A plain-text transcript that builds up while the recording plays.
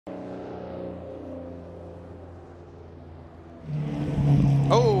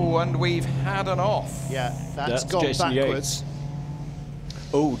and we've had an off. Yeah, that's gone Jason backwards. Yates.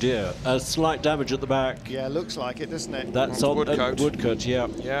 Oh dear, slight damage at the back. Yeah, looks like it, doesn't it? That's on Woodcote. Woodcote, yeah.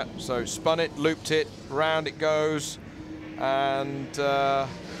 Yeah, so spun it, looped it, round it goes, and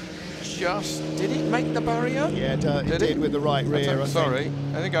did it make the barrier? Yeah, it did with the right rear. Sorry,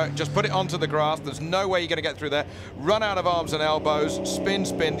 I think I just put it onto the grass. There's no way you're going to get through there. Run out of arms and elbows, spin,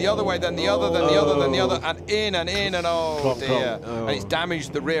 the other way, then the other, then the other, then the other, and in, and oh dear. Oh. And it's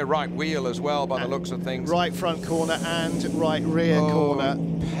damaged the rear right wheel as well by the looks of things. Right front corner and right rear corner.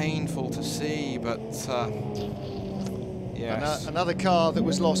 Painful to see, but yes. Another car that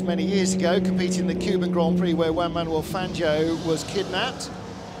was lost many years ago, competing in the Cuban Grand Prix, where Juan Manuel Fangio was kidnapped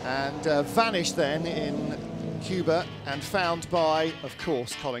and vanished then in Cuba, and found by, of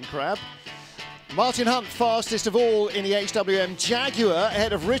course, Colin Crabb. Martin Hunt, fastest of all in the HWM Jaguar,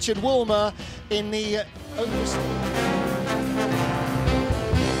 ahead of Richard Woolmer in the